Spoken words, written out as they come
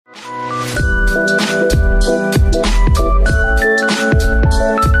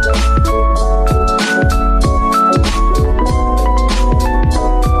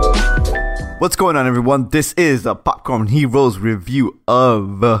What's going on, everyone? This is the Popcorn Heroes review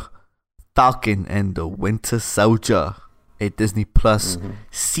of Falcon and the Winter Soldier, a Disney Plus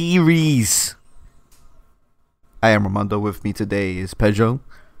series. I am Armando. With me today is Pedro.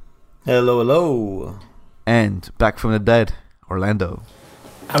 Hello, hello. And back from the dead, Orlando.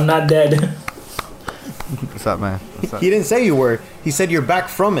 I'm not dead. What's up, man? What's up? He didn't say you were. He said you're back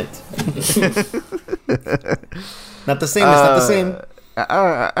from it. Not the same. It's not the same.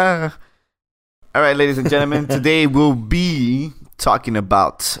 All right, ladies and gentlemen. Today we'll be talking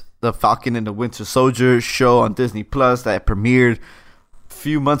about the Falcon and the Winter Soldier show on Disney Plus that premiered a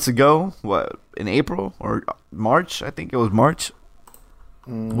few months ago. What, in April or March? I think it was March.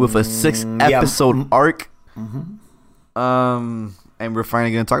 With a 6-episode arc. And we're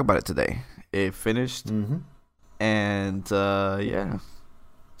finally going to talk about it today. It finished. And yeah.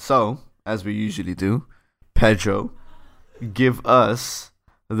 So, as we usually do, Pedro, give us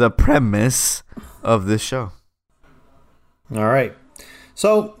the premise of this show. All right.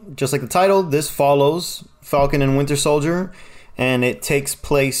 So, just like the title, this follows Falcon and Winter Soldier, and it takes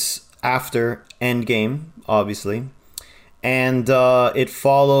place after Endgame, obviously. And it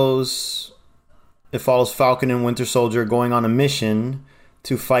follows Falcon and Winter Soldier going on a mission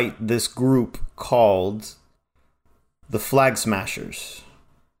to fight this group called the Flag Smashers.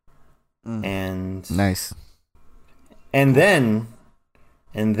 And nice. And then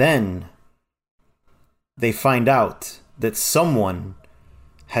they find out that someone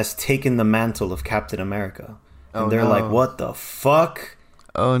has taken the mantle of Captain America. And they're like, "What the fuck?"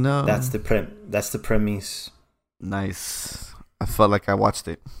 Oh no. That's the premise. Nice. I felt like I watched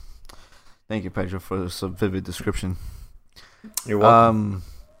it. Thank you, Pedro, for some vivid description. You're welcome.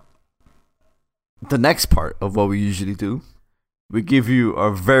 The next part of what we usually do, we give you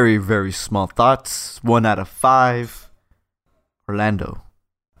our very, very small thoughts. 1 out of 5. Orlando,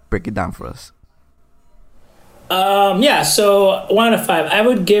 break it down for us. Yeah, so 1 out of 5. I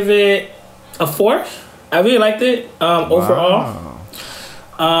would give it a 4. I really liked it overall.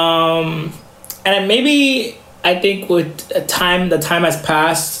 And maybe I think with the time has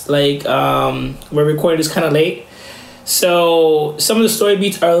passed. Like we're recording this kind of late, so some of the story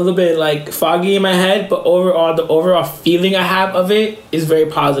beats are a little bit like foggy in my head. But overall, the overall feeling I have of it is very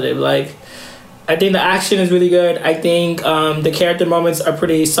positive. Like, I think the action is really good. I think the character moments are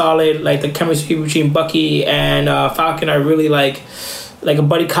pretty solid. Like the chemistry between Bucky and Falcon are really like a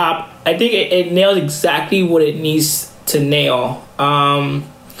buddy cop. I think it nails exactly what it needs to nail.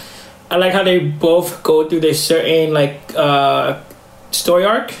 I like how they both go through this certain story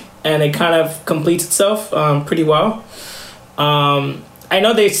arc, and it kind of completes itself pretty well. I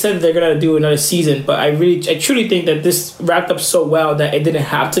know they said they're gonna do another season, but I truly think that this wrapped up so well that it didn't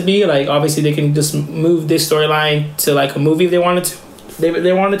have to be. Like, obviously they can just move this storyline to like a movie if they wanted to.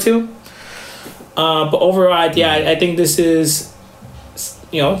 They wanted to. But overall, I think this is,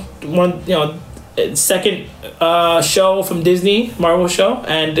 second show from Disney, Marvel show,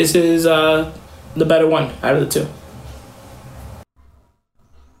 and this is the better one out of the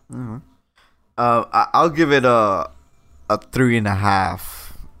two. I'll give it a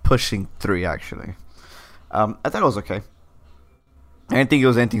 3.5, pushing 3 actually. I thought it was okay. I didn't think it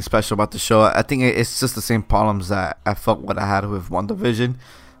was anything special about the show. I think it's just the same problems that I felt what I had with WandaVision,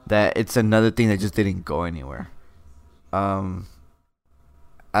 that it's another thing that just didn't go anywhere. I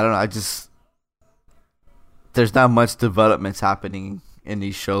don't know, there's not much developments happening in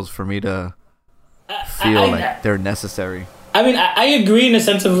these shows for me to feel like they're necessary. I mean, I agree in the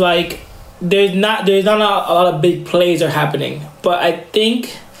sense of like there's not a lot of big plays are happening, but I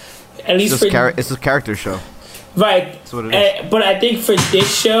think at least it's a character show, right? That's what it is. But I think for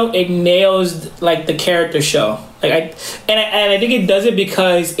this show, it nails like the character show. Like I think it does it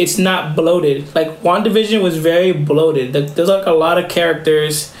because it's not bloated. Like WandaVision was very bloated. There's like a lot of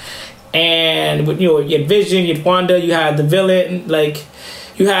characters. And you had Vision, you had Wanda, you had the villain, like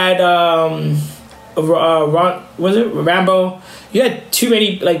you had Rambo. You had too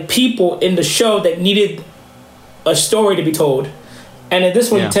many like people in the show that needed a story to be told. And in this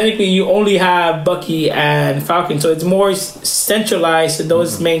one, technically, you only have Bucky and Falcon, so it's more centralized to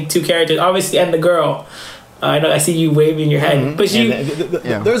those main two characters, obviously, and the girl. I know I see you waving your head, but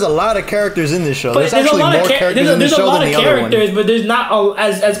there's a lot of characters in this show. There's actually more characters in this show than the other one. But there's not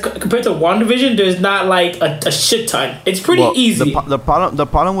as compared to WandaVision. There's not like a shit ton. It's pretty easy. The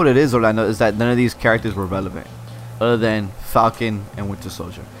problem with it is, Orlando, is that none of these characters were relevant, other than Falcon and Winter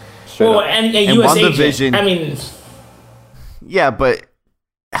Soldier. And US Agent. I mean, yeah, but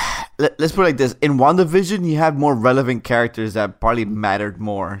let's put it like this. In WandaVision, you have more relevant characters that probably mattered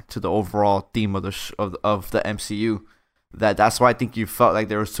more to the overall theme of the of the MCU That's why I think you felt like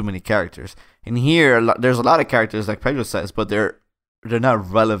there was too many characters. And here, there's a lot of characters, like Pedro says, but they're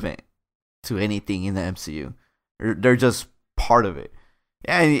not relevant to anything in the MCU. They're just part of it.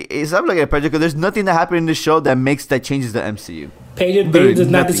 Yeah, it's not like a Pedro, because there's nothing that happened in this show that changes the MCU. Pedro does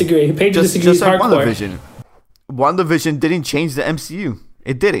not disagree. Pedro disagrees just like hardcore. WandaVision didn't change the MCU.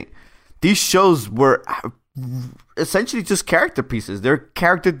 It didn't. These shows were essentially just character pieces. They're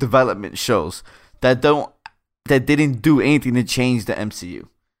character development shows that didn't do anything to change the MCU.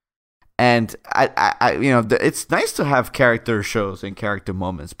 And I it's nice to have character shows and character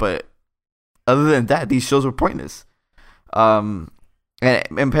moments, but other than that, these shows were pointless. And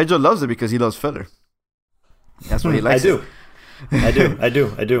Pedro loves it because he loves filler. That's what he likes. I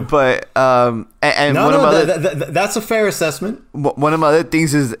do. But that's a fair assessment. One of my other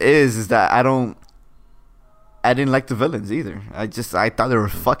things is that I didn't like the villains either. I thought they were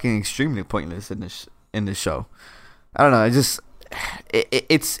fucking extremely pointless in this show. I don't know.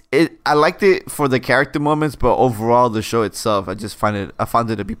 I liked it for the character moments, but overall the show itself, I found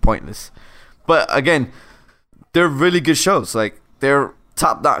it to be pointless. But again, they're really good shows. Like, they're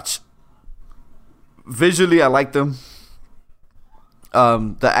top notch. Visually, I like them.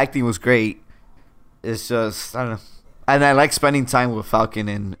 The acting was great. It's just, I don't know. And I like spending time with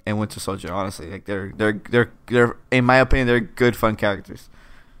Falcon and Winter Soldier. Honestly, like they're in my opinion, they're good, fun characters.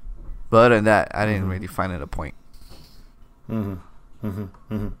 But other than that, I didn't really find it a point. All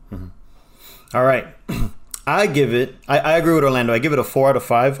right. I agree with Orlando. I give it a 4 out of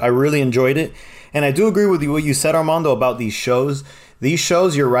 5. I really enjoyed it. And I do agree with what you said, Armando, about these shows. These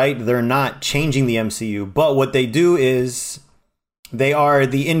shows, you're right, they're not changing the MCU. But what they do is they are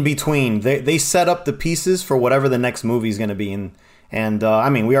the in-between. They set up the pieces for whatever the next movie is going to be. And I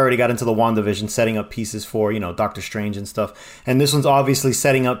mean, we already got into the WandaVision setting up pieces for, Doctor Strange and stuff. And this one's obviously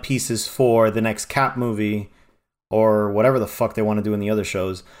setting up pieces for the next Cap movie or whatever the fuck they want to do in the other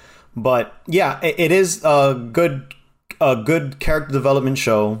shows. But yeah, it is a good character development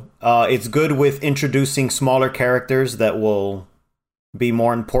show. It's good with introducing smaller characters that will be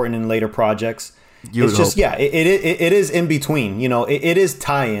more important in later projects. It's just, yeah, it is in between. It is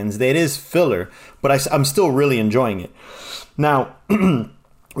tie-ins. It is filler, but I'm still really enjoying it. Now,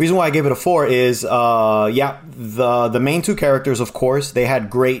 reason why I gave it a 4 is, the main two characters, of course, they had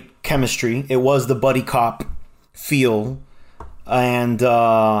great chemistry. It was the buddy cop feel, and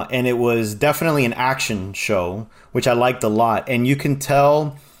it was definitely an action show, which I liked a lot. And you can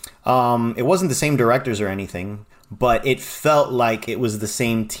tell it wasn't the same directors or anything, but it felt like it was the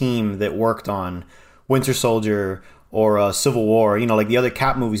same team that worked on Winter Soldier or Civil War. Like the other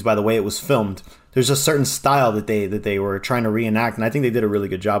Cap movies, by the way it was filmed. There's a certain style that they were trying to reenact, and I think they did a really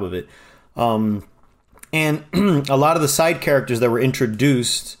good job of it. And a lot of the side characters that were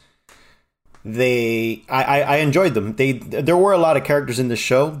introduced, I enjoyed them. There were a lot of characters in the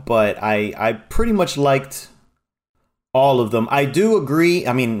show, but I pretty much liked all of them. I do agree.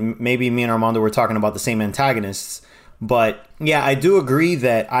 I mean, maybe me and Armando were talking about the same antagonists, but yeah, I do agree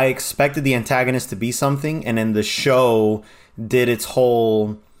that I expected the antagonist to be something, and then the show did its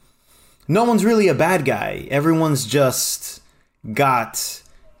whole, no one's really a bad guy. Everyone's just got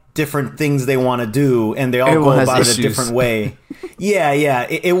different things they want to do, and they all go about it a different way. Yeah.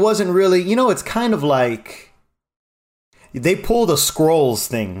 It wasn't really, it's kind of like they pulled a Skrulls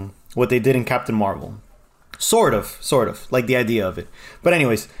thing, what they did in Captain Marvel. Sort of, like the idea of it. But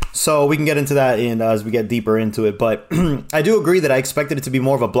anyways, so we can get into that as we get deeper into it. But I do agree that I expected it to be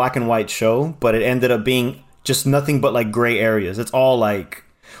more of a black and white show, but it ended up being just nothing but like gray areas. It's all like,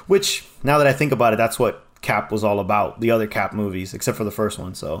 which now that I think about it, that's what Cap was all about. The other Cap movies, except for the first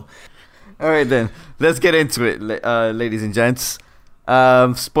one. So, all right then, let's get into it, ladies and gents.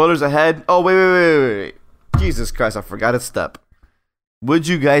 Spoilers ahead. Oh wait! Jesus Christ, I forgot a step. Would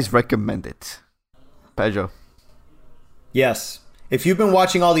you guys recommend it? Pedro? Yes. If you've been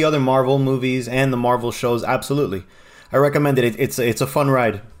watching all the other Marvel movies and the Marvel shows, absolutely. I recommend it. It's a fun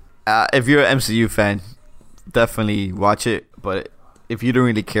ride. If you're an MCU fan, definitely watch it. But if you don't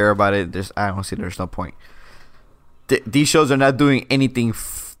really care about it, I don't see there's no point. These shows are not doing anything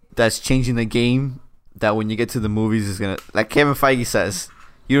that's changing the game. That when you get to the movies is gonna, like Kevin Feige says,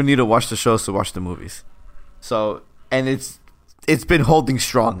 you don't need to watch the shows to watch the movies. So, and it's been holding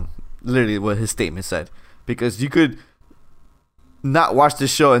strong. Literally what his statement said, because you could not watch the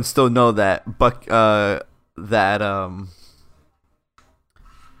show and still know that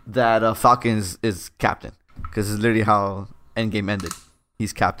Falcon is captain, because it's literally how Endgame ended.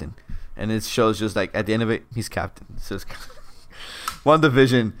 He's captain, and it shows just like at the end of it, he's captain. So it's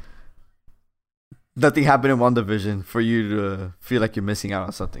WandaVision. Nothing happened in WandaVision for you to feel like you're missing out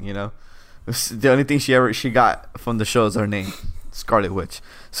on something, The only thing she got from the show is her name, Scarlet Witch.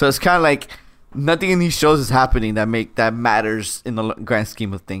 So it's kind of like nothing in these shows is happening that matters in the grand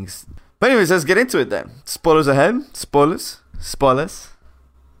scheme of things. But anyways, let's get into it then. Spoilers ahead. Spoilers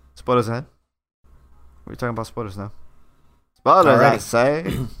ahead. We're talking about spoilers now. Spoilers, I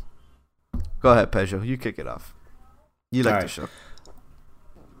say. Go ahead, Pedro. You kick it off. You like the show.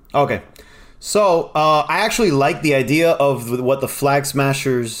 Okay. So, I actually like the idea of what the Flag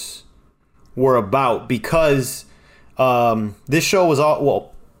Smashers were about because this show was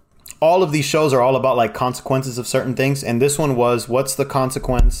all of these shows are all about like consequences of certain things, and this one was what's the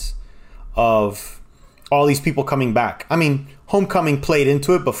consequence of all these people coming back. I mean, Homecoming played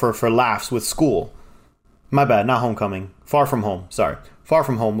into it, but for laughs with school. My bad, not Homecoming. Far From Home, sorry. Far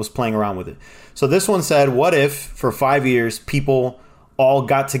From Home was playing around with it. So this one said, what if for 5 years people all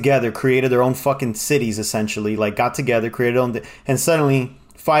got together, created their own fucking cities essentially, like got together, created their own, and suddenly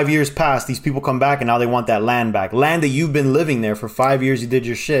 5 years passed, these people come back and now they want that land back. Land that you've been living there for 5 years, you did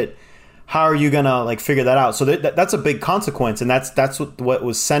your shit. How are you gonna like figure that out? So that's a big consequence, and that's what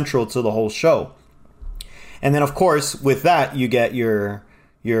was central to the whole show. And then of course with that you get your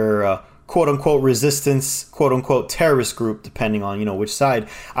quote unquote resistance, quote unquote terrorist group, depending on which side.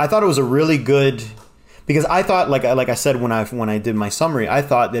 I thought it was a really good, because I thought like I said when I did my summary, I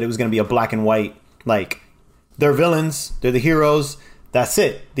thought that it was gonna be a black and white, like they're villains, they're the heroes, that's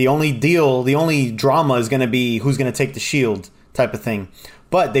it. The only drama is gonna be who's gonna take the shield type of thing.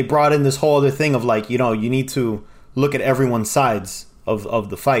 But they brought in this whole other thing of like, you need to look at everyone's sides of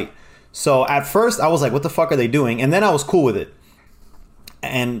the fight. So at first I was like, what the fuck are they doing? And then I was cool with it.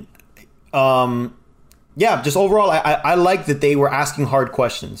 And just overall, I like that they were asking hard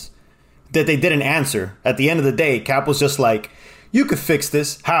questions that they didn't answer. At the end of the day, Cap was just like, you could fix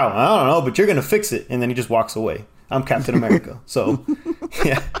this. How? I don't know, but you're going to fix it. And then he just walks away. I'm Captain America. So,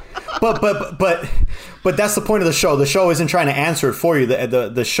 yeah. But that's the point of the show. The show isn't trying to answer it for you.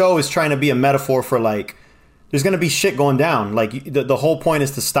 The show is trying to be a metaphor for like, there's going to be shit going down. Like the whole point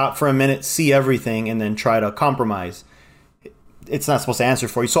is to stop for a minute, see everything, and then try to compromise. It's not supposed to answer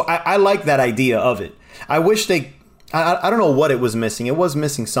for you. So I like that idea of it. I wish I don't know what it was missing. It was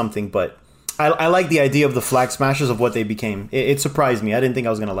missing something, but I like the idea of the Flag Smashers, of what they became. It surprised me. I didn't think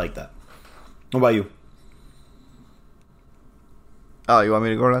I was going to like that. What about you? Oh, you want me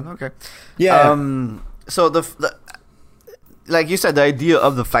to go around? Okay. Yeah. So the like you said, the idea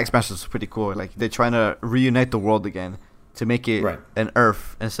of the Flag Smashers is pretty cool. Like they're trying to reunite the world again to make it an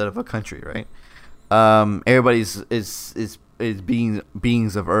Earth instead of a country, right? Everybody's is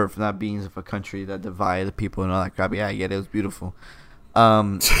beings of Earth, not beings of a country that divide the people and all that crap. Yeah, I get it. It was beautiful.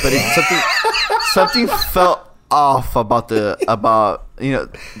 But something felt off about there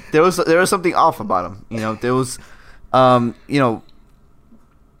was something off about them. There was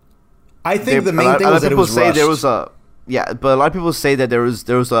I think the main thing was that it was rushed. But a lot of people say that there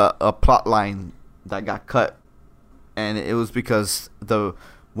was a plot line that got cut, and it was because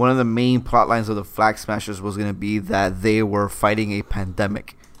one of the main plot lines of the Flag Smashers was going to be that they were fighting a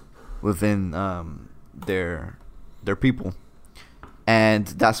pandemic within their people, and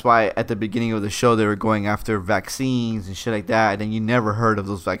that's why at the beginning of the show they were going after vaccines and shit like that, and then you never heard of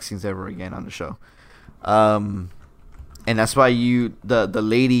those vaccines ever again on the show. And that's why the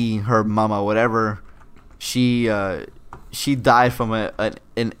lady, her mama, whatever, she died from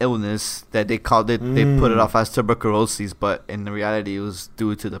an illness that they called it. They put it off as tuberculosis, but in reality, it was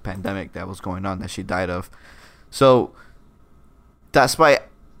due to the pandemic that was going on that she died of. So that's why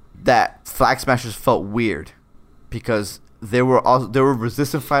that Flag Smashers felt weird, because they were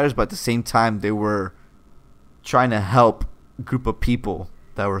resistant fighters, but at the same time they were trying to help a group of people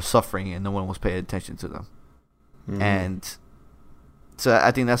that were suffering, and no one was paying attention to them. And so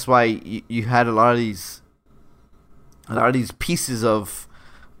I think that's why you had a lot of these pieces of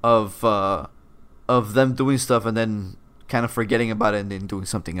them doing stuff and then kind of forgetting about it and then doing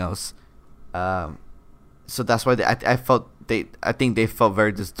something else. So that's why I think they felt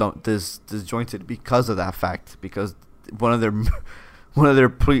very disjointed because of that fact, because one of their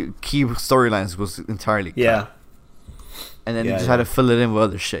key storylines was entirely cut. And then you just had to fill it in with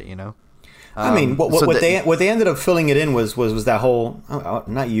other shit, I mean, what they ended up filling it in was that whole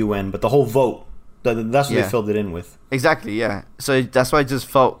not UN, but the whole vote. That's what they filled it in with. Exactly, yeah. So that's why I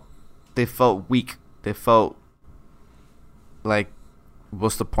just they felt weak. They felt like,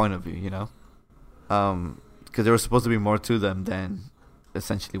 what's the point of you, Because there was supposed to be more to them than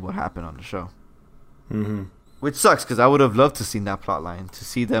essentially what happened on the show. Mm-hmm. Which sucks, because I would have loved to see that plot line, to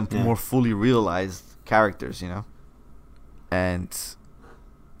see them more fully realized characters, And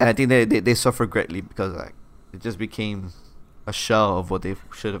I think they suffered greatly because it just became a shell of what they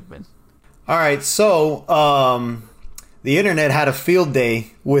should have been. All right, so the internet had a field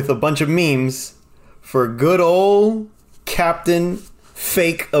day with a bunch of memes for good old Captain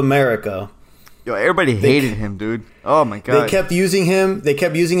Fake America. Yo, everybody hated him, dude. Oh my god. They kept using him. They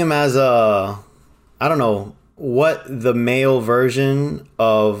kept using him as a, I don't know what the male version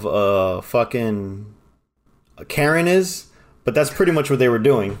of fucking Karen is, but that's pretty much what they were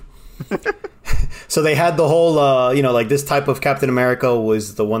doing. So they had the whole, like this type of Captain America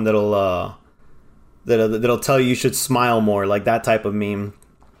was the one that'll tell you should smile more, like that type of meme.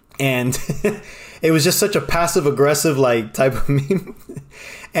 And it was just such a passive aggressive like type of meme.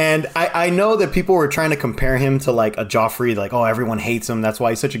 And I know that people were trying to compare him to like a Joffrey, like, oh, everyone hates him, that's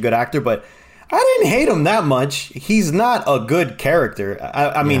why he's such a good actor. But I didn't hate him that much. He's not a good character.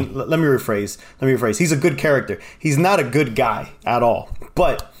 I mean, let me rephrase. He's a good character. He's not a good guy at all.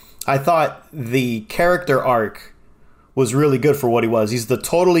 But I thought the character arc was really good for what he was. He's the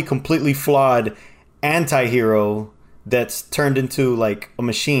totally, completely flawed anti-hero that's turned into like a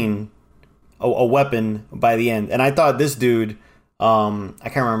machine, a weapon by the end. And I thought this dude, I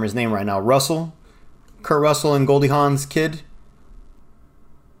can't remember his name right now, Kurt Russell and Goldie Hawn's kid,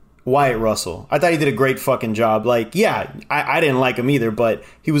 Wyatt Russell. I thought he did a great fucking job. Like, yeah, I didn't like him either, but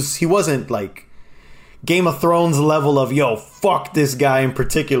he wasn't like Game of Thrones level of, yo, fuck this guy in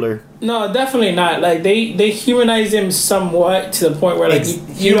particular. No, definitely not. Like they humanized him somewhat to the point where like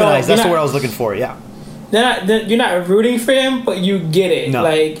humanized. That's the word I was looking for. Yeah. You're not rooting for him, but you get it. No.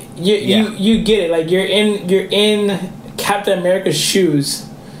 Like you get it. Like you're in Captain America's shoes,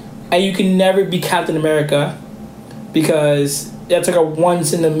 and you can never be Captain America because that's like a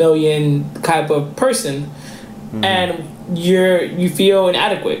once in a million type of person, and you feel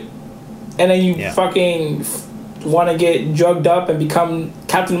inadequate, and then you fucking want to get drugged up and become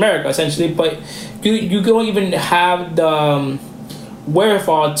Captain America essentially, but you don't even have the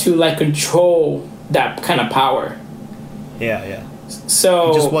wherewithal to like control that kind of power. Yeah. So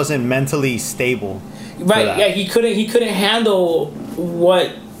he just wasn't mentally stable. Right? Yeah, he couldn't handle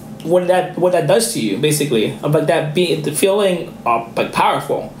what that does to you, basically. Like that being the feeling like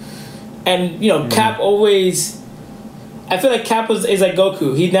powerful, and Cap always. I feel like Cap is like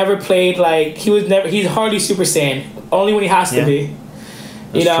Goku. He never played like he's hardly Super Saiyan. Only when he has to be.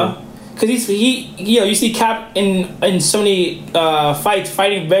 That's true. Because you see Cap in so many fights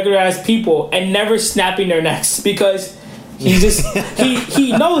fighting regular ass people and never snapping their necks because he just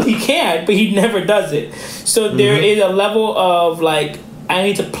he knows he can, but he never does it. So there is a level of like I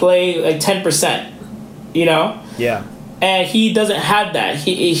need to play like 10%, Yeah. And he doesn't have that.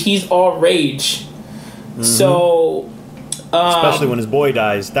 He's all rage. So. Especially when his boy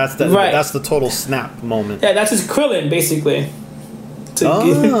dies, that's the total snap moment. Yeah, that's his Krillin basically.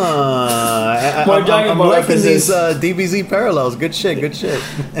 I'm liking these DBZ parallels. Good shit.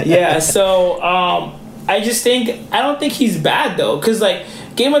 Yeah, so I don't think he's bad though, because like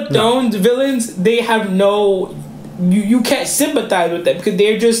Game of Thrones villains, they have no, you can't sympathize with them because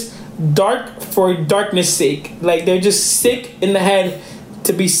they're just dark for darkness sake. Like they're just sick in the head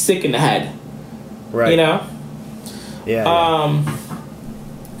to be sick in the head. Right. Yeah.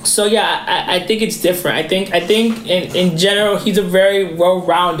 So yeah, I think it's different. I think in general he's a very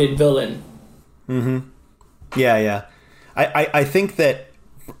well-rounded villain. Yeah. I think that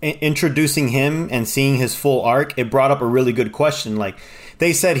introducing him and seeing his full arc, it brought up a really good question. Like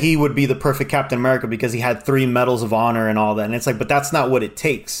they said he would be the perfect Captain America because he had 3 medals of honor and all that. And it's like, but that's not what it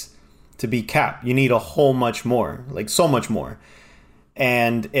takes to be Cap. You need a whole much more, like so much more.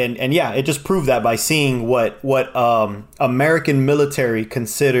 And yeah, it just proved that by seeing what American military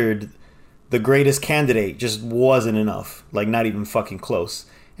considered the greatest candidate just wasn't enough, like not even fucking close.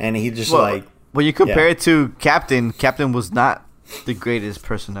 And he just when you compare it to Captain was not the greatest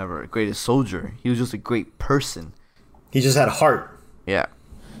person ever, greatest soldier. He was just a great person. He just had heart. Yeah.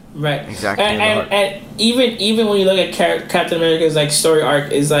 Right. Exactly. And even when you look at Captain America's like story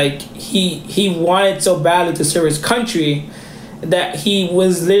arc, is like he wanted so badly to serve his country that he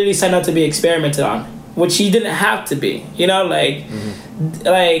was literally signed up to be experimented on, which he didn't have to be.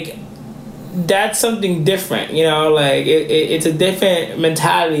 Like that's something different. Like it's a different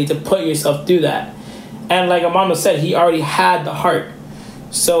mentality to put yourself through that. And like Amanda said, he already had the heart.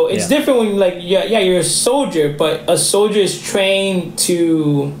 So it's different when you're a soldier, but a soldier is trained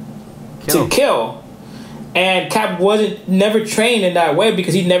to kill. And Cap wasn't never trained in that way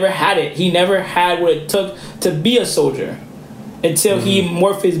because he never had it. He never had what it took to be a soldier until he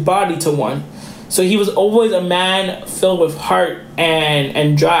morphed his body to one. So he was always a man filled with heart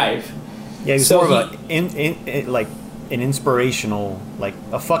and drive. Yeah, he's more of an inspirational, like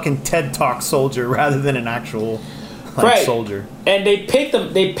a fucking TED Talk soldier rather than an actual right. soldier. And they picked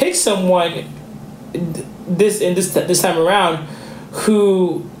them. They picked someone this time around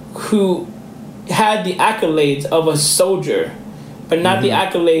who had the accolades of a soldier, but not the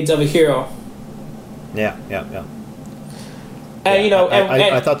accolades of a hero. Yeah. And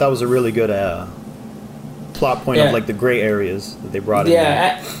I thought that was a really good plot point of like the gray areas that they brought in.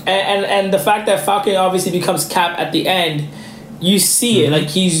 Yeah, and the fact that Falcon obviously becomes Cap at the end, you see it like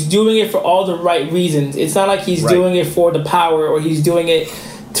he's doing it for all the right reasons. It's not like he's doing it for the power or he's doing it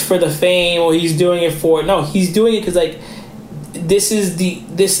for the fame or he's doing it for he's doing it because like this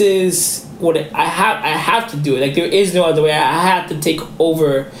is what I have to do it. Like there is no other way. I have to take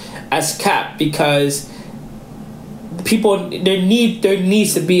over as Cap because people there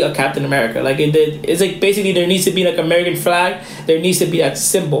needs to be a Captain America. Like it's like basically there needs to be like American flag. There needs to be that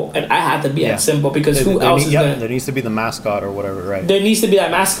symbol, and I have to be that symbol because who else is gonna? There needs to be the mascot or whatever, right? There needs to be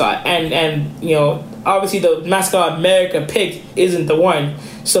that mascot, and obviously the mascot America picked isn't the one.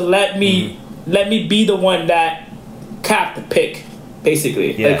 So let me be the one that Cap to pick,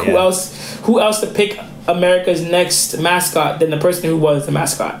 basically. Who else to pick America's next mascot than the person who was the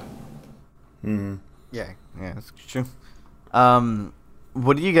mascot? Mm-hmm. Yeah, that's true.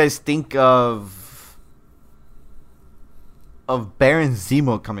 What do you guys think of Baron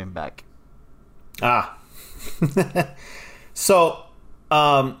Zemo coming back? So,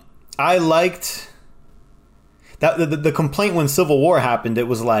 I liked that the complaint when Civil War happened. It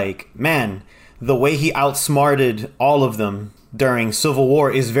was like, man, the way he outsmarted all of them during Civil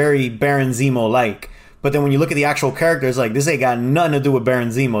War is very Baron Zemo like. But then when you look at the actual characters, like this ain't got nothing to do with Baron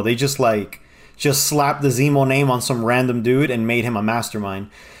Zemo. They just slapped the Zemo name on some random dude and made him a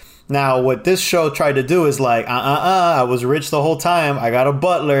mastermind. Now, what this show tried to do is like, I was rich the whole time. I got a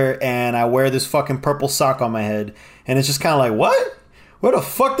butler and I wear this fucking purple sock on my head. And it's just kind of like, what? Where the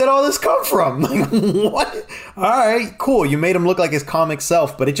fuck did all this come from? Like, what? All right, cool. You made him look like his comic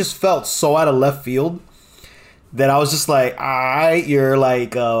self, but it just felt so out of left field that I was just like, all right, you're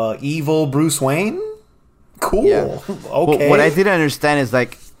like evil Bruce Wayne? Cool. Yeah. Okay. Well, what I didn't understand is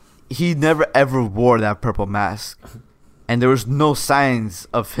like, he never ever wore that purple mask. And there was no signs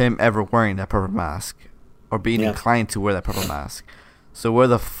of him ever wearing that purple mask or being inclined to wear that purple mask. So where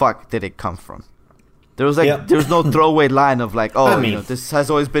the fuck did it come from? There was there's no throwaway line of like, this has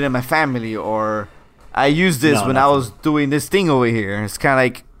always been in my family, or I used this when I was doing this thing over here. It's kind of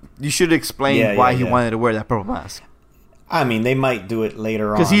like, you should explain why he wanted to wear that purple mask. I mean, they might do it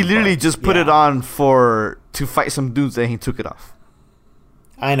later on. Because he literally just put it on to fight some dudes and he took it off.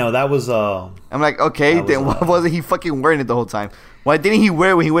 I know, that was I'm like, okay, then why wasn't he fucking wearing it the whole time? Why didn't he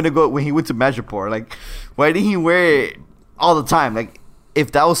wear it when he went to Madripoor? Like, why didn't he wear it all the time? Like,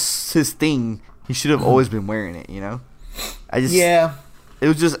 if that was his thing, he should have always been wearing it, you know? I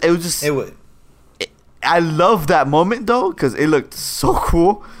love that moment though, because it looked so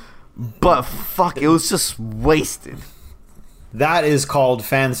cool, but fuck, it was just wasted. That is called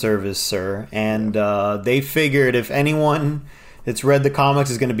fan service, sir. And they figured if anyone that's read the comics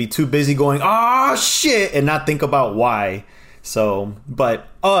is going to be too busy going, shit, and not think about why. So, but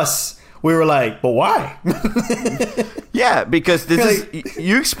us, we were like, but why? Yeah, because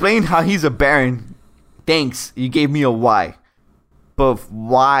you explained how he's a Baron. Thanks, you gave me a why. But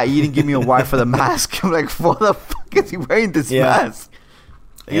why? You didn't give me a why for the mask. I'm like, what the fuck is he wearing this mask?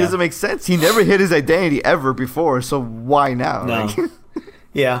 It doesn't make sense. He never hid his identity ever before, so why now? No. Like,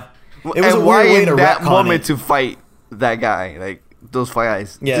 yeah. It was a weird way to that moment to fight that guy, like those five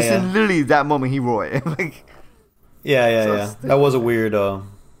guys. In literally that moment he wore it. Like, yeah. That was a weird.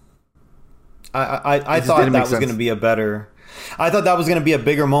 I thought that was going to be a better. I thought that was going to be a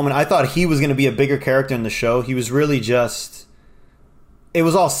bigger moment. I thought he was going to be a bigger character in the show. He was really just. It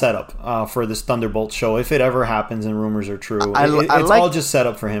was all set up for this Thunderbolt show. If it ever happens and rumors are true, it's all just set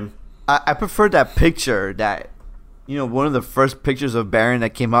up for him. I prefer that picture that, one of the first pictures of Baron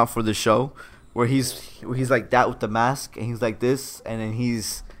that came out for the show, where he's like that with the mask and he's like this, and then he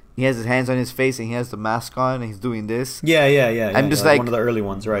has his hands on his face and he has the mask on and he's doing this. Yeah. I'm just like one of the early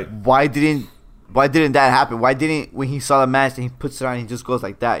ones, right? Why didn't that happen? Why didn't, when he saw the mask and he puts it on, he just goes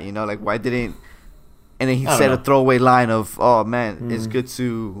like that? Like, why didn't? And then he said a throwaway line of, "Oh man, it's good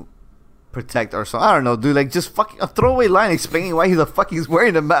to protect ourselves." I don't know, dude. Like, just fucking a throwaway line explaining why he's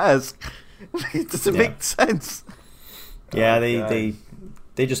wearing a mask. It doesn't make sense. Yeah, they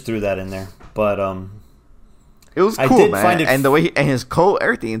just threw that in there, but it was cool, man. And the way and his coat,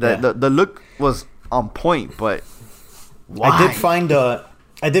 everything. The look was on point, but why? I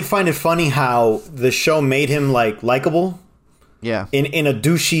did find it funny how the show made him like likable. Yeah. In a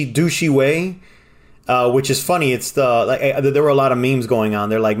douchey way. which is funny. It's there were a lot of memes going on.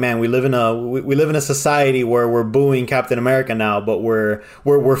 They're like, man, we live in a society where we're booing Captain America now, but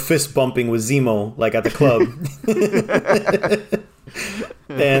we're fist bumping with Zemo like at the club.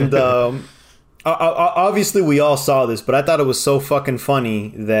 And obviously we all saw this, but I thought it was so fucking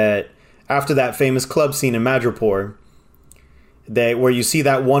funny that after that famous club scene in Madripoor, where you see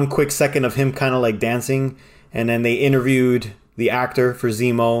that one quick second of him kind of like dancing, and then they interviewed the actor for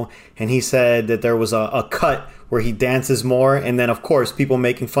Zemo, and he said that there was a cut where he dances more, and then of course people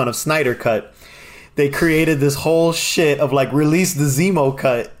making fun of Snyder Cut. They created this whole shit of like, release the Zemo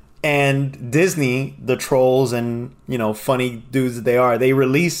cut, and Disney, the trolls and funny dudes that they are, they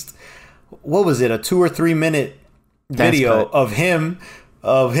released, what was it, a 2 or 3 minute video of him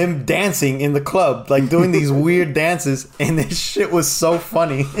dancing in the club, like doing these weird dances, and this shit was so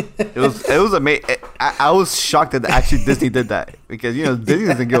funny. It was amazing. I was shocked that actually Disney did that, because Disney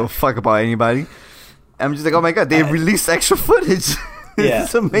doesn't give a fuck about anybody. I'm just like, oh my god, they released extra footage. Yeah,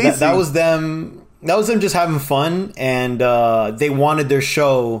 it's amazing. That was them. That was them just having fun, and they wanted their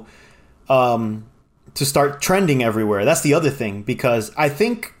show to start trending everywhere. That's the other thing, because I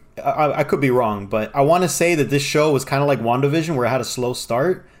think. I could be wrong, but I want to say that this show was kind of like WandaVision, where it had a slow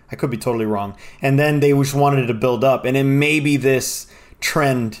start. I could be totally wrong. And then they just wanted it to build up. And then maybe this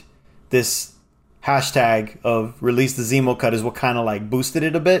trend, this hashtag of release the Zemo cut, is what kind of like boosted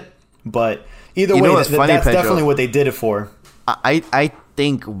it a bit. But either way, that's Pedro? definitely what they did it for. I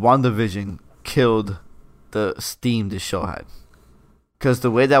think WandaVision killed the steam this show had. Because the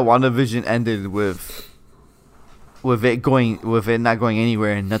way that WandaVision ended with it not going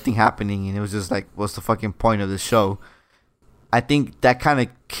anywhere and nothing happening, and it was just like, what's the fucking point of this show? I think that kind of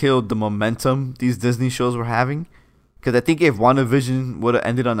killed the momentum these Disney shows were having. Because I think if WandaVision would have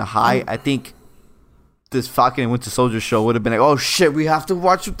ended on a high, I think this Falcon and Winter Soldier show would have been like, oh shit, we have to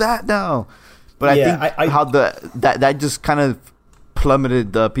watch that now. But I think how that just kind of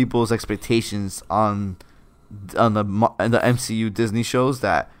plummeted the people's expectations on the MCU Disney shows,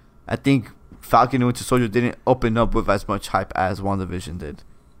 that I think Falcon and Winter Soldier didn't open up with as much hype as WandaVision did.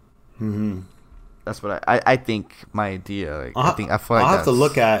 Mm-hmm. That's what I think. My idea. I'll have to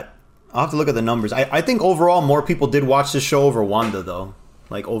look at the numbers. I think overall more people did watch this show over Wanda, though.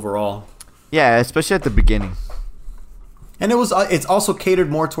 Like overall. Yeah, especially at the beginning. And it's also catered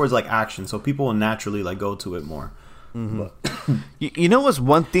more towards like action, so people will naturally like go to it more. Mm-hmm. you know what's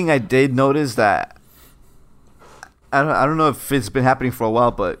one thing I did notice that I don't know if it's been happening for a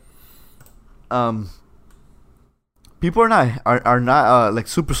while, but people are not like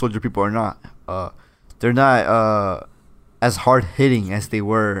Super Soldier people are not they're not as hard hitting as they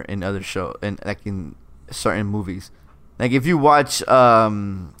were in other shows and like in certain movies. Like if you watch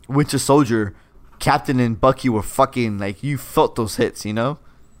Winter Soldier, Captain and Bucky were fucking like, you felt those hits, and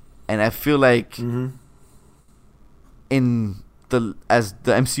I feel like as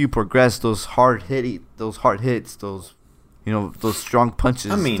the MCU progressed, those hard hits, those strong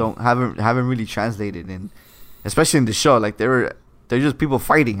punches haven't really translated in, especially in the show. Like they're just people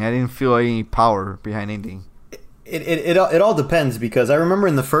fighting. I didn't feel any power behind anything. It all depends, because I remember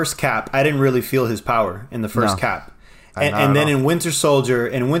in the first Cap, I didn't really feel his power in the first Cap. And then in Winter Soldier,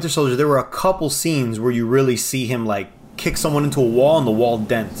 there were a couple scenes where you really see him like kick someone into a wall and the wall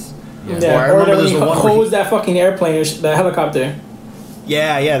dents. Yeah, or when he holds that fucking airplane or the helicopter.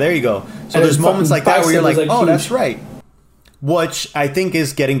 Yeah, there you go. So there's moments like that where you're like, oh, huge. That's right. Which I think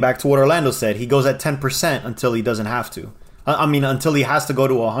is getting back to what Orlando said. He goes at 10% until he doesn't have to. Until he has to go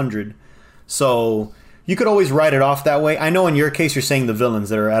to 100. So you could always write it off that way. I know in your case you're saying the villains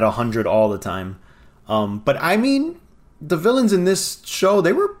that are at 100 all the time. But I mean, the villains in this show,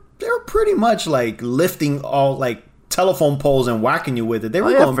 they were pretty much like lifting all like telephone poles and whacking you with it. They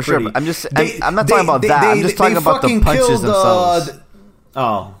were going for pretty. Sure. I'm not talking about that. I'm just talking about the punches themselves.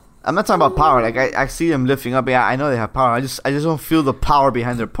 I'm not talking about power. Like I see them lifting up. Yeah, I know they have power. I just don't feel the power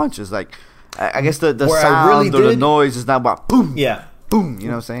behind their punches. Like I guess the sound or the noise is not about boom. Yeah, boom. You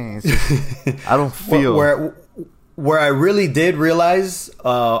know what I'm saying? It's just, I don't feel where I really did realize.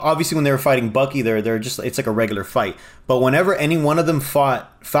 Obviously, when they were fighting Bucky, they're just, it's like a regular fight. But whenever any one of them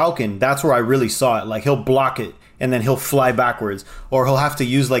fought Falcon, that's where I really saw it. Like he'll block it, and then he'll fly backwards, or he'll have to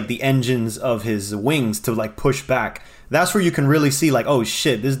use like the engines of his wings to like push back. That's where you can really see like, oh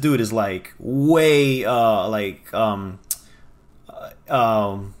shit, this dude is like way he had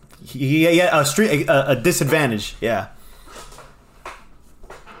a disadvantage. Yeah.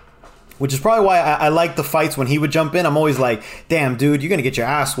 Which is probably why I like the fights when he would jump in. I'm always like, damn, dude, you're going to get your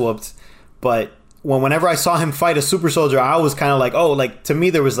ass whooped. But whenever I saw him fight a super soldier, I was kind of like, oh, like, to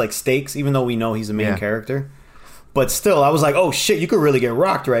me, there was like stakes, even though we know he's a main character. But still, I was like, oh, shit, you could really get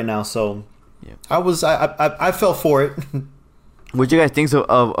rocked right now. So I fell for it. What do you guys think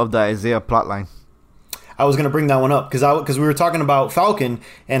of the Isaiah plotline? I was gonna bring that one up because we were talking about Falcon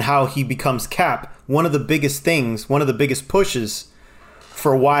and how he becomes Cap. One of the biggest pushes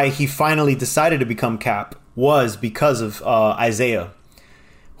for why he finally decided to become Cap was because of Isaiah,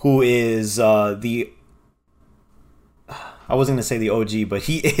 who is I wasn't gonna say the OG, but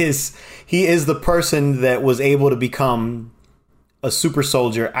he is the person that was able to become a super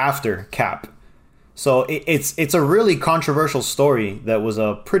soldier after Cap. So it's a really controversial story that was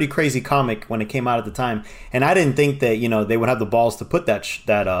a pretty crazy comic when it came out at the time, and I didn't think that they would have the balls to put that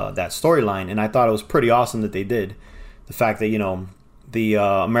storyline, and I thought it was pretty awesome that they did. The fact that the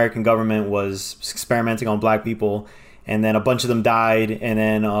American government was experimenting on black people, and then a bunch of them died, and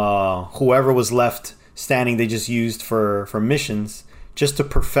then whoever was left standing they just used for missions just to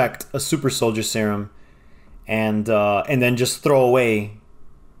perfect a super soldier serum, and then just throw away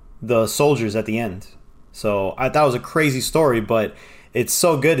the soldiers at the end. So I thought it was a crazy story, but it's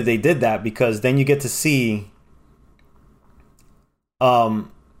so good that they did that, because then you get to see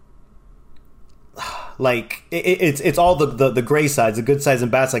like it's all the gray sides, the good sides and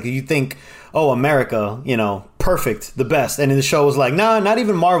bad sides. You think, oh, America, perfect, the best, and in the show was like, nah, not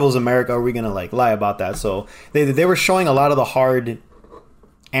even Marvel's America. Are we gonna lie about that? So they were showing a lot of the hard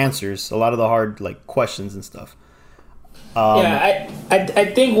answers, a lot of the hard questions and stuff. I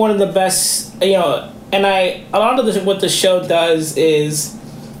think one of the best, and a lot of what the show does is,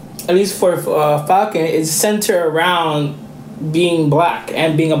 at least for Falcon, is center around being black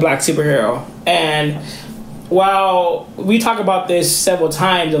and being a black superhero. And while we talk about this several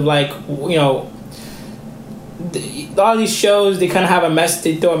times of a lot of these shows, they kind of have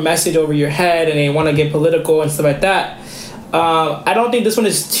they throw a message over your head and they want to get political and stuff like that. I don't think this one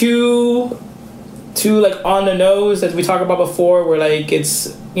is too on the nose, as we talked about before, where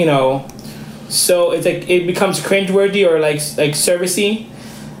it's so it's it becomes cringeworthy or servicey.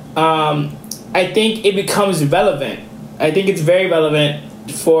 I think it becomes relevant. I think it's very relevant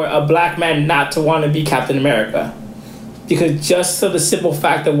for a black man not to want to be Captain America, because just of the simple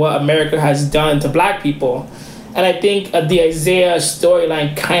fact of what America has done to black people. And I think the Isaiah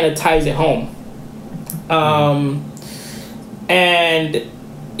storyline kind of ties it home. And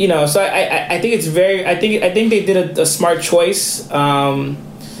so I think it's very, I think they did a smart choice, and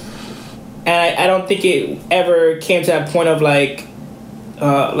I don't think it ever came to that point of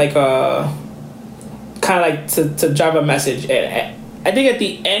to drive a message. I think at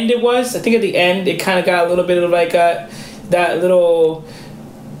the end it kind of got a little bit of that little,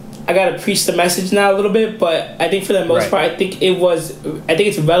 I gotta preach the message now a little bit, but I think for the most part, I think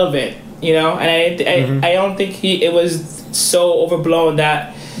it's relevant, and I don't think it was so overblown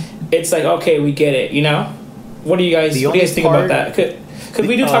that it's okay, we get it, What do you guys think about that? Because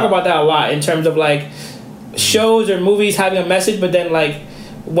we do talk about that a lot in terms of shows or movies having a message, but then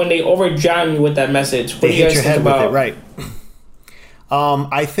when they overdrown you with that message, what do you guys think about? With it, right.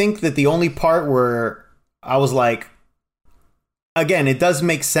 I think that the only part where I was again, it does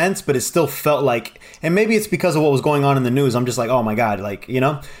make sense, but it still felt and maybe it's because of what was going on in the news, I'm just oh my God,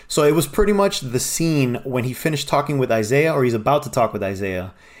 So it was pretty much the scene when he finished talking with Isaiah, or he's about to talk with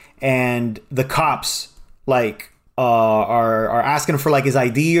Isaiah, and the cops are asking for his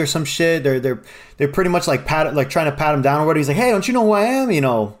ID or some shit. They're pretty much trying to pat him down or whatever. He's hey, don't you know who I am?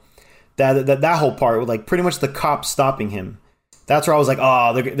 That whole part with pretty much the cops stopping him. That's where I was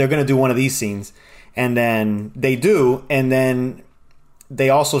oh, they're gonna do one of these scenes, and then they do, and then they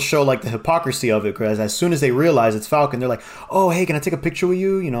also show the hypocrisy of it, because as soon as they realize it's Falcon, they're oh, hey, can I take a picture with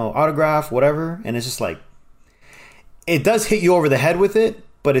you? Autograph, whatever. And it's just it does hit you over the head with it,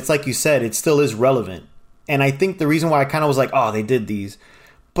 but it's like you said, it still is relevant. And I think the reason why I kind of was oh, they did these,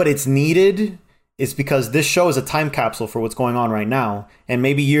 but it's needed, is because this show is a time capsule for what's going on right now, and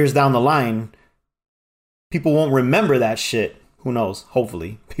maybe years down the line, people won't remember that shit. Who knows?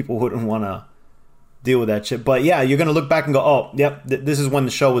 Hopefully, people wouldn't want to deal with that shit. But yeah, you're gonna look back and go, oh, yep, this is when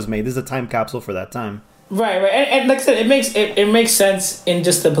the show was made. This is a time capsule for that time. Right. And like I said, it makes sense in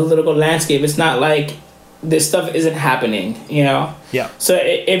just the political landscape. It's not this stuff isn't happening, Yeah. So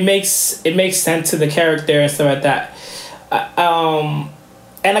it makes sense to the character and stuff like that.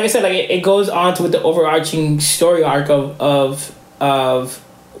 And like I said, it goes on to with the overarching story arc of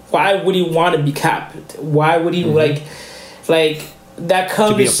why would he want to be Cap? Why would he that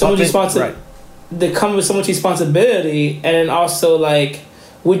comes with so much responsibility. Right. That comes with so much responsibility, and then also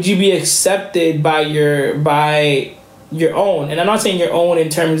would you be accepted by your own? And I'm not saying your own in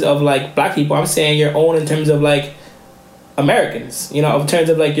terms of black people. I'm saying your own in terms of Americans. In terms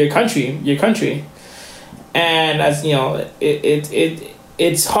of your country. And as it's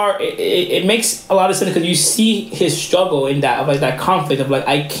it's hard. It makes a lot of sense because you see his struggle in that, of like that conflict of like,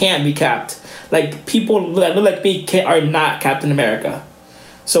 I can't be capped. Like people that look like me are not Captain America,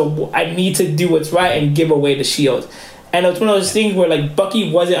 so I need to do what's right and give away the shield. And it's one of those things where like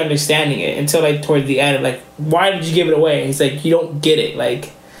Bucky wasn't understanding it until like towards the end. Like, why did you give it away? He's like, you don't get it.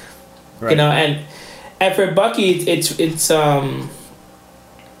 Like, right. You know, and for Bucky, it's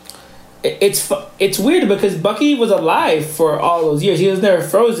weird because Bucky was alive for all those years. He was never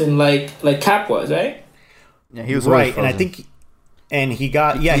frozen like Cap was, right? Yeah, he was right, and I think, and he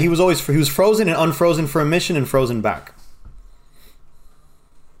got he was always he was frozen and unfrozen for a mission and frozen back.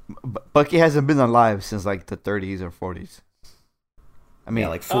 Bucky hasn't been alive since like the 30s or 40s. I mean,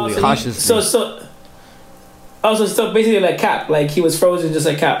 like fully consciously. So basically like Cap, like he was frozen just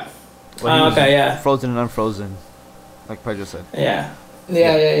like Cap. Well, frozen and unfrozen, like Pedro said. Yeah. You'd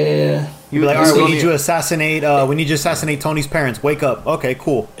be like, all right, we need you to assassinate. We need you to assassinate Tony's parents. Wake up. Okay,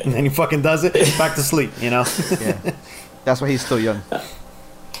 cool. And then he fucking does it. Back to sleep. You know. Yeah. That's why he's still young.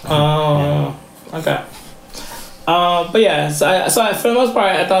 Okay. But yeah, so for the most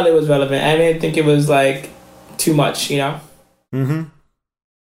part, I thought it was relevant. I didn't think it was like too much, you know. Mm-hmm.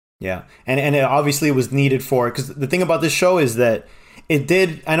 Yeah, and obviously it was needed for, because the thing about this show is that it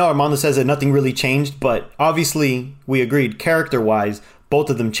did. I know Armando says that nothing really changed, but obviously we agreed character-wise, both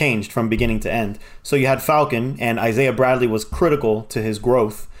of them changed from beginning to end. So you had Falcon, and Isaiah Bradley was critical to his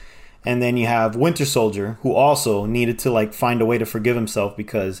growth. And then you have Winter Soldier, who also needed to like find a way to forgive himself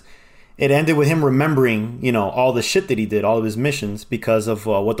because it ended with him remembering, you know, all the shit that he did, all of his missions, because of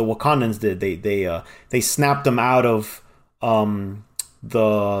what the Wakandans did. They snapped him out of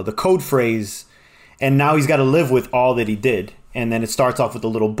the code phrase, and now he's got to live with all that he did. And then it starts off with a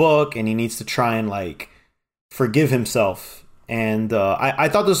little book, and he needs to try and like forgive himself. And I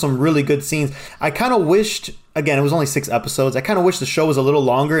thought there's some really good scenes. I kind of wished, again, it was only 6 episodes. I kind of wish the show was a little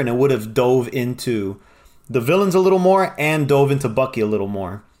longer and it would have dove into the villains a little more and dove into Bucky a little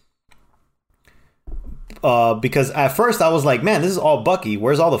more. Because at first I was like, man, this is all Bucky.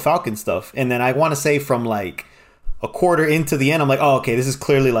 Where's all the Falcon stuff? And then I want to say from like a quarter into the end, I'm like, oh, okay, this is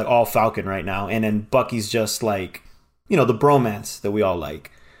clearly like all Falcon right now. And then Bucky's just like, you know, the bromance that we all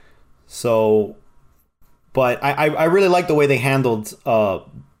like. So, but I really like the way they handled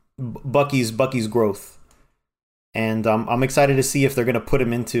Bucky's growth. And I'm excited to see if they're going to put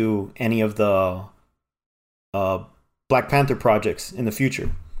him into any of the Black Panther projects in the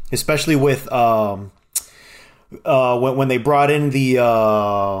future. Especially with when they brought in the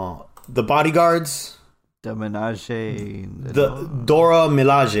bodyguards, the Dora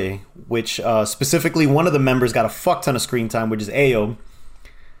Milaje, which specifically one of the members got a fuck ton of screen time, which is Ayo,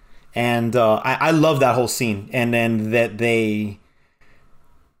 and I love that whole scene. And then that they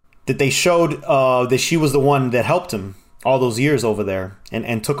showed that she was the one that helped him all those years over there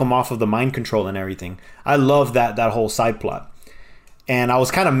and took him off of the mind control and everything. I love that whole side plot. And I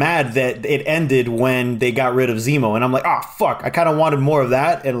was kind of mad that it ended when they got rid of Zemo. And I'm like, fuck. I kind of wanted more of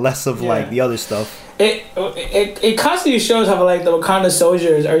that and less of, like, the other stuff. It constantly shows how, like, the Wakanda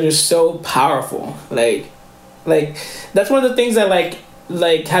soldiers are just so powerful. Like that's one of the things that,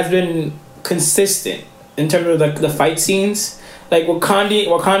 like has been consistent in terms of, like, the fight scenes. Like,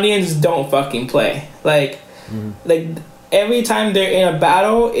 Wakandians don't fucking play. Like, every time they're in a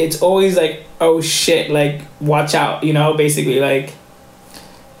battle, it's always, like, oh, shit, like, watch out, you know, basically, like...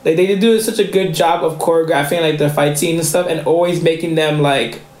 Like they do such a good job of choreographing like the fight scenes and stuff, and always making them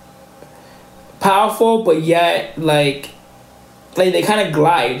like powerful, but yet like they kind of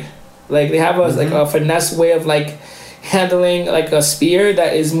glide. Like they have like a finesse way of like handling like a spear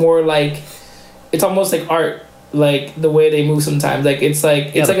that is more like it's almost like art. Like the way they move sometimes, like it's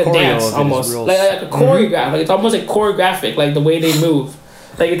like a dance almost, like a choreograph. Like it's almost like choreographic, like the way they move.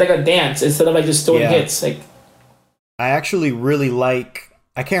 Like it's like a dance instead of like just throwing hits. Like I actually really like.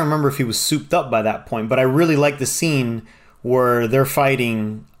 I can't remember if he was souped up by that point, but I really like the scene where they're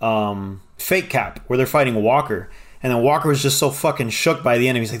fighting Fake Cap, where they're fighting Walker. And then Walker was just so fucking shook by the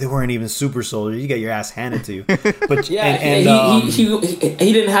end. He's like, they weren't even super soldiers. You got your ass handed to you. But he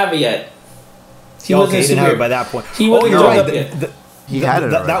didn't have it yet. He didn't have it by that point. You're right. He had it.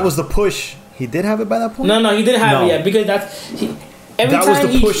 That was the push. He did have it by that point? No, he didn't have it yet because that was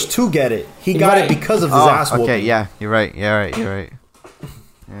the push to get it. He got it because of his ass whooping. Okay, yeah, you're right. You're right.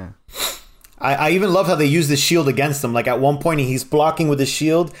 Yeah. I even love how they use the shield against him. Like at one point he's blocking with the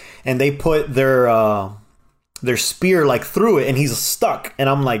shield and they put their spear like through it and he's stuck. And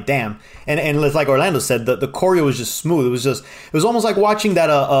I'm like, damn. And it's like Orlando said, the choreo was just smooth. It was almost like watching that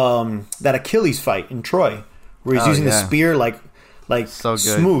Achilles fight in Troy, where he's using the spear like like So good.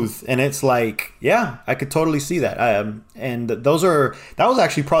 smooth, and it's like, yeah, I could totally see that. And that was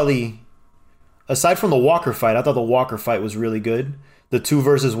actually probably, aside from the Walker fight, I thought the Walker fight was really good, the 2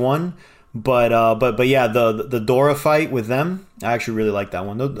 versus 1. But yeah, the Dora fight with them, I actually really like that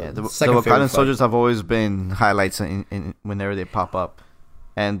one. The second favorite Wakandan fight. soldiers have always been highlights in whenever they pop up,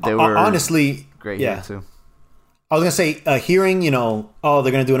 and they were honestly great yeah. here too. I was gonna say, hearing, oh,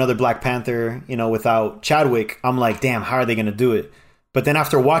 they're gonna do another Black Panther, without Chadwick. I'm like, damn, how are they gonna do it? But then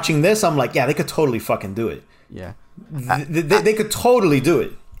after watching this, I'm like, yeah, they could totally fucking do it. Yeah, They could totally do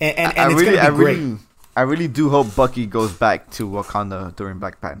it, and it's gonna be great. I really do hope Bucky goes back to Wakanda during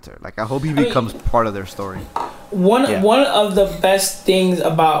Black Panther. Like, I hope he becomes part of their story. One of the best things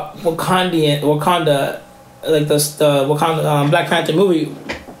about Wakanda, like the Wakanda Black Panther movie,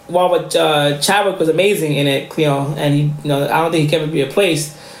 while Chadwick was amazing in it, and he, I don't think he can ever be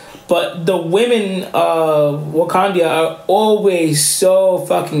replaced. But the women of Wakanda are always so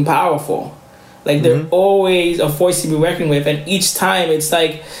fucking powerful. Like, they're always a force to be reckoned with, and each time it's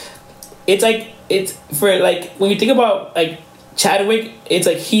for, like, when you think about, like, Chadwick, it's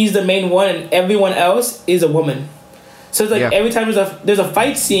like he's the main one and everyone else is a woman. So it's like every time there's a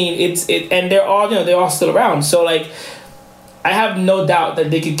fight scene, and they're all still around. So, like, I have no doubt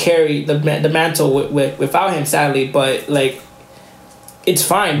that they could carry the mantle without him, sadly, but, like, it's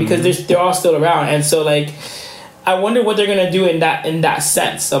fine because they're all still around. And so, like, I wonder what they're gonna do in that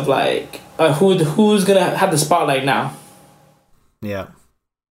sense of, like, who's gonna have the spotlight now. Yeah.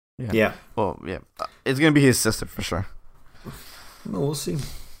 Well, yeah, it's gonna be his sister for sure. Well, we'll see.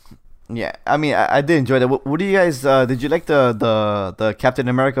 Yeah, I mean, I did enjoy that. What do you guys? Did you like the Captain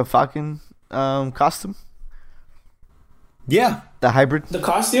America Falcon costume? Yeah, the hybrid. The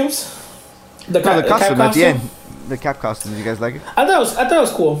costumes. The costume at the end. The cap costume. Did you guys like it? I thought it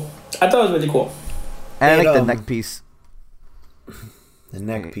was cool. I thought it was really cool. And I like the neck piece. The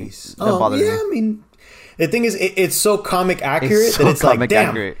neck piece. That bothered me. I mean, the thing is, it's so comic accurate that it's like, damn.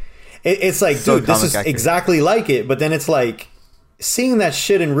 Accurate. It's like, dude, this is exactly like it. But then it's like, seeing that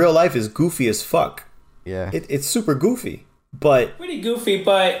shit in real life is goofy as fuck. Yeah. It's super goofy. But pretty goofy,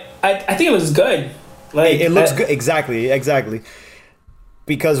 but I think it was good. Like, it looks good. Exactly.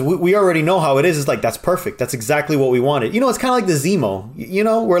 Because we already know how it is. It's like, that's perfect. That's exactly what we wanted. It's kind of like the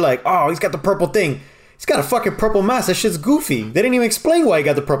Zemo. We're like, oh, he's got the purple thing. He's got a fucking purple mask. That shit's goofy. They didn't even explain why he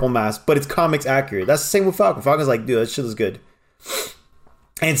got the purple mask, but it's comics accurate. That's the same with Falcon. Falcon's like, dude, that shit is good.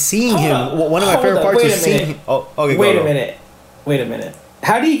 And seeing him, one of my favorite parts is seeing him. Oh, okay, Wait a minute.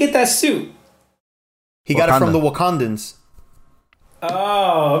 How do you get that suit? He got it from the Wakandans.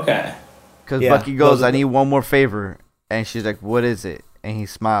 Oh, okay. Because Bucky goes, I need one more favor. And she's like, what is it? And he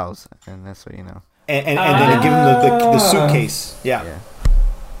smiles. And that's what you know. And then they give him the suitcase. Yeah.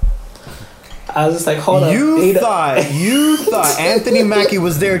 I was just like, hold up. You thought Anthony Mackie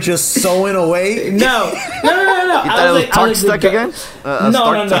was there just sewing away? No. You thought it was Stark stuck again? No.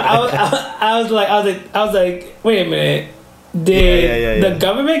 I was like, wait a minute. Did the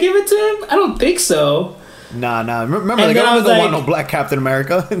government give it to him? I don't think so. Nah. Remember, the government don't want no Black Captain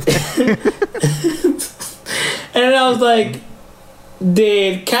America. And then I was like,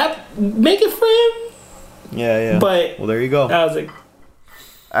 did Cap make it for him? Yeah. But well, there you go. I was like,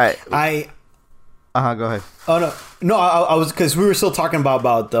 all right. Go ahead. Oh no! I was, because we were still talking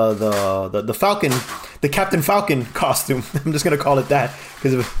about the Falcon, the Captain Falcon costume. I'm just gonna call it that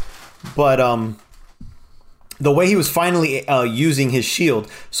but the way he was finally using his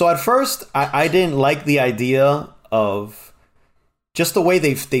shield. So at first, I didn't like the idea of just the way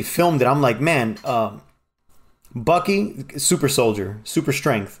they filmed it. I'm like, man, Bucky, super soldier, super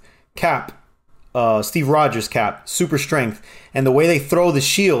strength. Cap, Steve Rogers Cap, super strength, and the way they throw the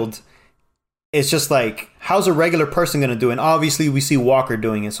shield. It's just like, how's a regular person going to do it? And obviously, we see Walker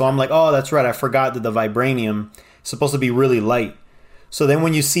doing it. So I'm like, oh, that's right. I forgot that the vibranium is supposed to be really light. So then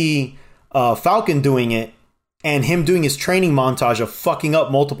when you see Falcon doing it and him doing his training montage of fucking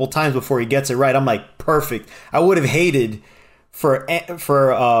up multiple times before he gets it right, I'm like, perfect. I would have hated for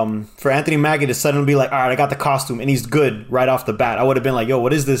Anthony Mackie to suddenly be like, all right, I got the costume and he's good right off the bat. I would have been like, yo,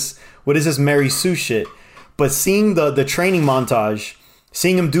 what is this? What is this Mary Sue shit? But seeing the training montage,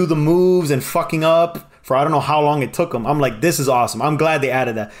 seeing him do the moves and fucking up for I don't know how long it took him, I'm like, this is awesome. I'm glad they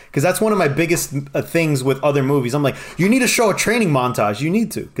added that, because that's one of my biggest things with other movies. I'm like, you need to show a training montage. You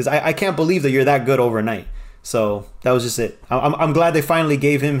need to, because I can't believe that you're that good overnight. So that was just it. I'm glad they finally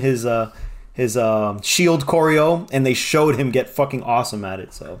gave him his shield choreo and they showed him get fucking awesome at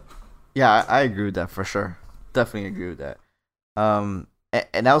it. So yeah, I agree with that for sure. Definitely agree with that.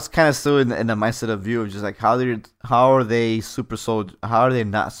 And I was kind of still in the mindset of view of just like, how are they super soldier? How are they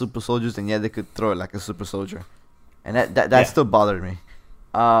not super soldiers and yet they could throw it like a super soldier? and that Yeah. still bothered me.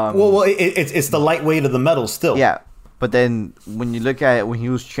 Well, it's the lightweight of the metal still. Yeah, but then when you look at it, when he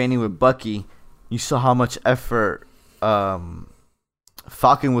was training with Bucky, you saw how much effort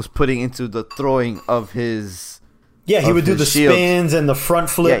Falcon was putting into the throwing of his. Yeah, he of would do his the shield. spins and the front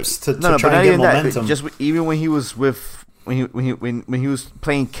flips to but try not and get even that. momentum. Just even when he was with when he was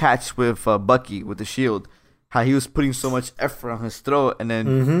playing catch with Bucky with the shield, how he was putting so much effort on his throw, and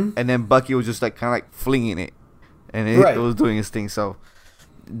then Bucky was just like kind of like flinging it, and it was doing his thing. So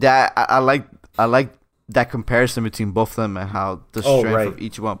that I like that comparison between both of them and how the strength of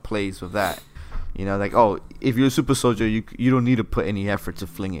each one plays with that. You know, like, if you're a super soldier, you don't need to put any effort to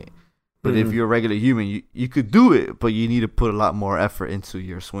fling it. But if you're a regular human, you could do it, but you need to put a lot more effort into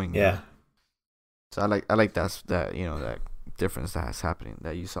your swing. Yeah. So I like that difference that's happening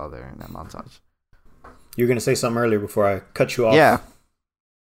that you saw there in that montage. You were gonna say something earlier before I cut you off. Yeah.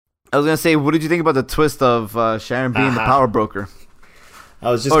 I was gonna say, what did you think about the twist of Sharon being the power broker?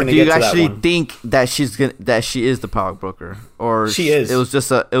 I was just. Or gonna do you get to actually that one. think that she is the power broker, or She is? It was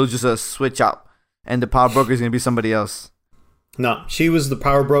just a switch out, and the power broker is gonna be somebody else. No, she was the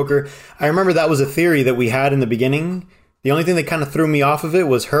power broker. I remember that was a theory that we had in the beginning. The only thing that kind of threw me off of it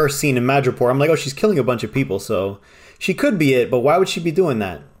was her scene in Madripoor. I'm like, she's killing a bunch of people, so she could be it, but why would she be doing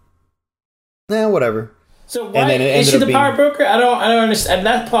that? Whatever. So why is she the power broker? I don't understand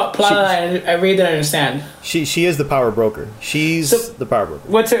that plot line. I really didn't understand. She is the power broker. She's the power broker.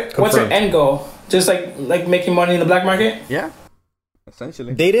 What's her end goal? Just like making money in the black market? Yeah.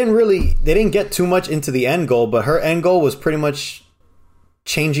 Essentially. They didn't get too much into the end goal, but her end goal was pretty much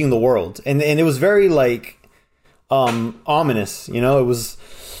changing the world. And it was very ominous, you know? It was,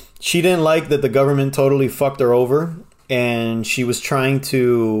 she didn't like that the government totally fucked her over, and she was trying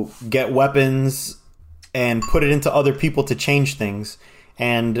to get weapons and put it into other people to change things.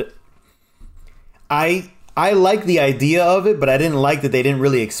 And I like the idea of it, but I didn't like that they didn't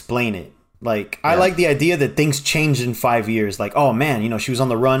really explain it. I like the idea that things changed in 5 years. Like, oh man, she was on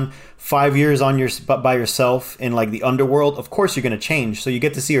the run 5 years by yourself in the underworld. Of course you're going to change. So you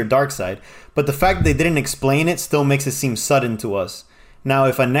get to see her dark side. But the fact that they didn't explain it still makes it seem sudden to us. Now,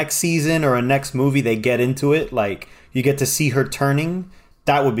 if a next season or a next movie they get into it, you get to see her turning,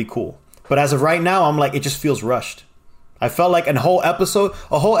 that would be cool. But as of right now, I'm like, it just feels rushed. I felt like a whole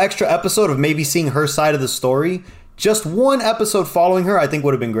extra episode of maybe seeing her side of the story, just one episode following her, I think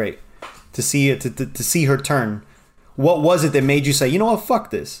would have been great. To see it, to see her turn. What was it that made you say, you know what,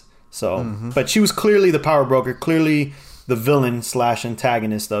 fuck this? So, but she was clearly the power broker, clearly the villain /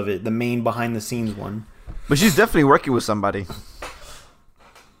 antagonist of it, the main behind the scenes one. But she's definitely working with somebody,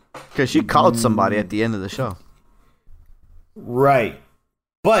 because she called somebody at the end of the show. Right.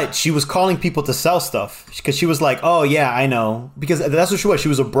 But she was calling people to sell stuff, because she was like, oh yeah, I know. Because that's what she was. She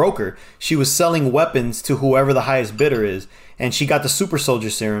was a broker. She was selling weapons to whoever the highest bidder is. And she got the super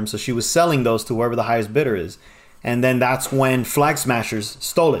soldier serum, so she was selling those to whoever the highest bidder is. And then that's when Flag Smashers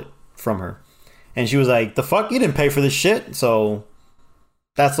stole it from her. And she was like, the fuck? You didn't pay for this shit? So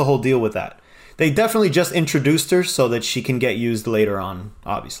that's the whole deal with that. They definitely just introduced her so that she can get used later on,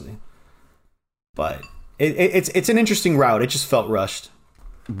 obviously. But it's an interesting route. It just felt rushed.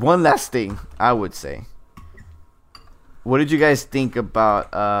 One last thing, I would say. What did you guys think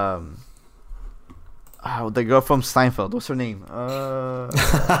about the girl from Seinfeld? What's her name?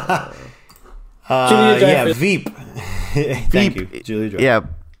 Julia Veep. Thank you, Julia Dreyfus. Yeah,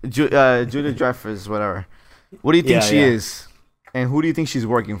 Julia Dreyfus, whatever. What do you think she is? And who do you think she's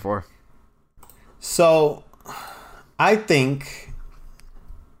working for? So, I think...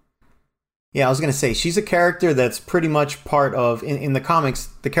 Yeah, I was going to say, she's a character that's pretty much part of... In the comics,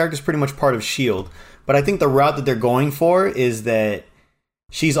 the character's pretty much part of S.H.I.E.L.D. But I think the route that they're going for is that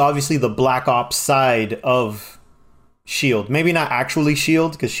she's obviously the Black Ops side of S.H.I.E.L.D. Maybe not actually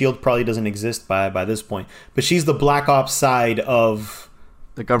S.H.I.E.L.D., because S.H.I.E.L.D. probably doesn't exist by this point. But she's the Black Ops side of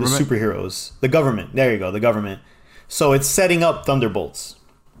the government? The superheroes. The government. There you go, the government. So it's setting up Thunderbolts.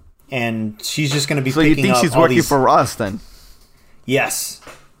 And she's just going to be picking up So you think she's working for us, then? Yes.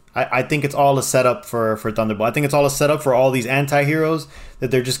 I think it's all a setup for Thunderbolt. I think it's all a setup for all these anti-heroes that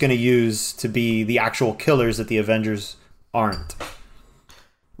they're just going to use to be the actual killers that the Avengers aren't.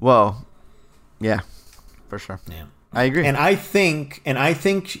 Well, yeah, for sure. Yeah, I agree. And I think,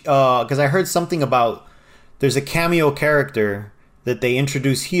 because I heard something about there's a cameo character that they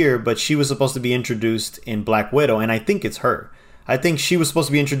introduce here, but she was supposed to be introduced in Black Widow, and I think it's her. I think she was supposed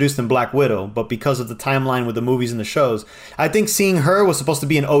to be introduced in Black Widow, but because of the timeline with the movies and the shows, I think seeing her was supposed to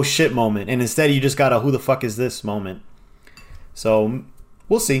be an oh shit moment, and instead you just got a who the fuck is this moment. So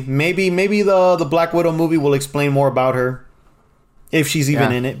we'll see. Maybe the Black Widow movie will explain more about her. if she's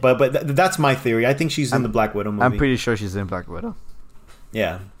even Yeah. in it. But that's my theory. I think she's in the Black Widow movie. I'm pretty sure she's in Black Widow.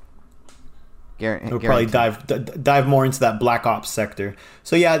 Yeah. Guaranteed. We'll probably dive more into that Black Ops sector.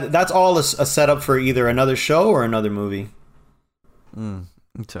 So yeah, that's all a setup for either another show or another movie.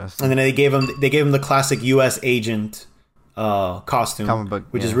 Interesting. And then they gave him the classic U.S. agent costume, Comic book,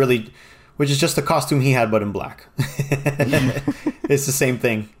 which yeah. which is just the costume he had but in black. It's the same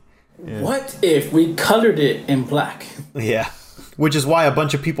thing. Yeah. What if we colored it in black? Yeah, which is why a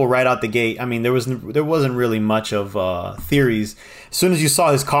bunch of people right out the gate. I mean, there wasn't really much of theories. As soon as you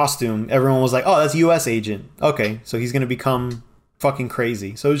saw his costume, everyone was like, "Oh, that's U.S. agent. Okay, so he's gonna become fucking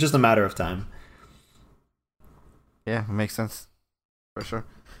crazy." So it was just a matter of time. Yeah, it makes sense. For sure.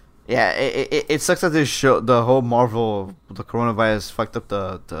 Yeah, it sucks that this show, the whole Marvel, the coronavirus fucked up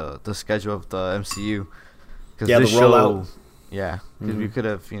the schedule of the MCU. Yeah, the rollout. Yeah, because we could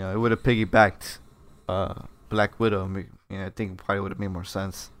have, it would have piggybacked Black Widow. I think probably would have made more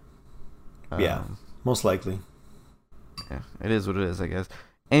sense. Yeah, most likely. Yeah, it is what it is, I guess.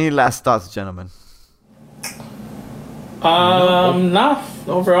 Any last thoughts, gentlemen? Nah.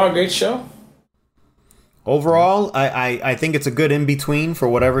 Overall, great show. Overall, I think it's a good in between for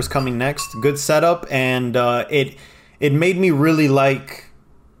whatever's coming next. Good setup, and it made me really like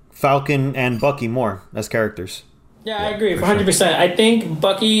Falcon and Bucky more as characters. Yeah, I agree, 100%. I think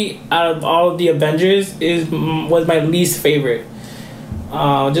Bucky, out of all of the Avengers, was my least favorite.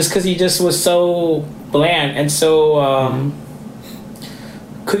 Just because he just was so bland and so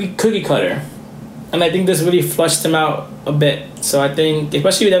cookie cutter. And I think this really flushed him out a bit. So I think,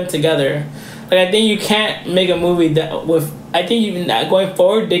 especially with them together, I think you can't make a movie that with. I think even going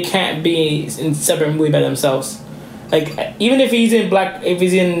forward, they can't be in separate movie by themselves. Like even if he's in Black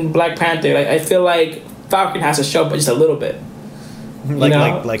Panther, I feel like Falcon has to show up just a little bit.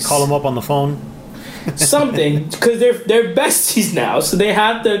 Like call him up on the phone. Something, because they're besties now, so they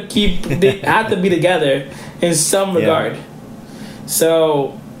have to be together in some regard. Yeah.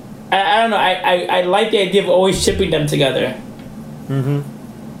 So I don't know. I like the idea of always shipping them together.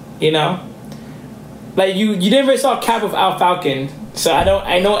 Like you never saw Cap without Falcon, so I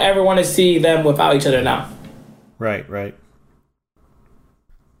don't ever want to see them without each other now. Right.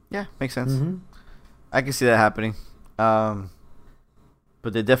 Yeah, makes sense. I can see that happening.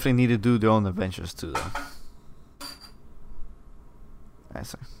 But they definitely need to do their own adventures too, though.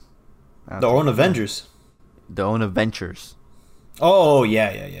 Their own Avengers. Their own adventures. Oh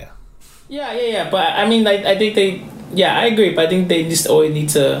yeah. Yeah. But I mean, I think they. Yeah, I agree. But I think they just always need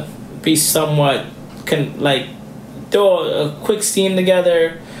to be somewhat throw a quick scene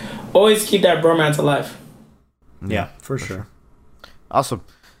together. Always keep that bromance alive. Yeah, for sure. Awesome.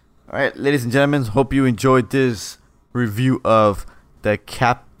 All right, ladies and gentlemen, hope you enjoyed this review of the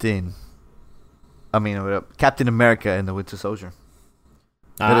Captain America and the Winter Soldier.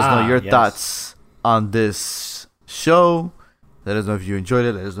 Let us know your thoughts on this show. Let us know if you enjoyed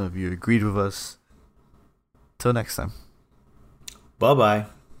it. Let us know if you agreed with us. Till next time. Bye-bye.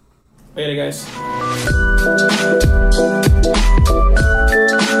 Later, guys.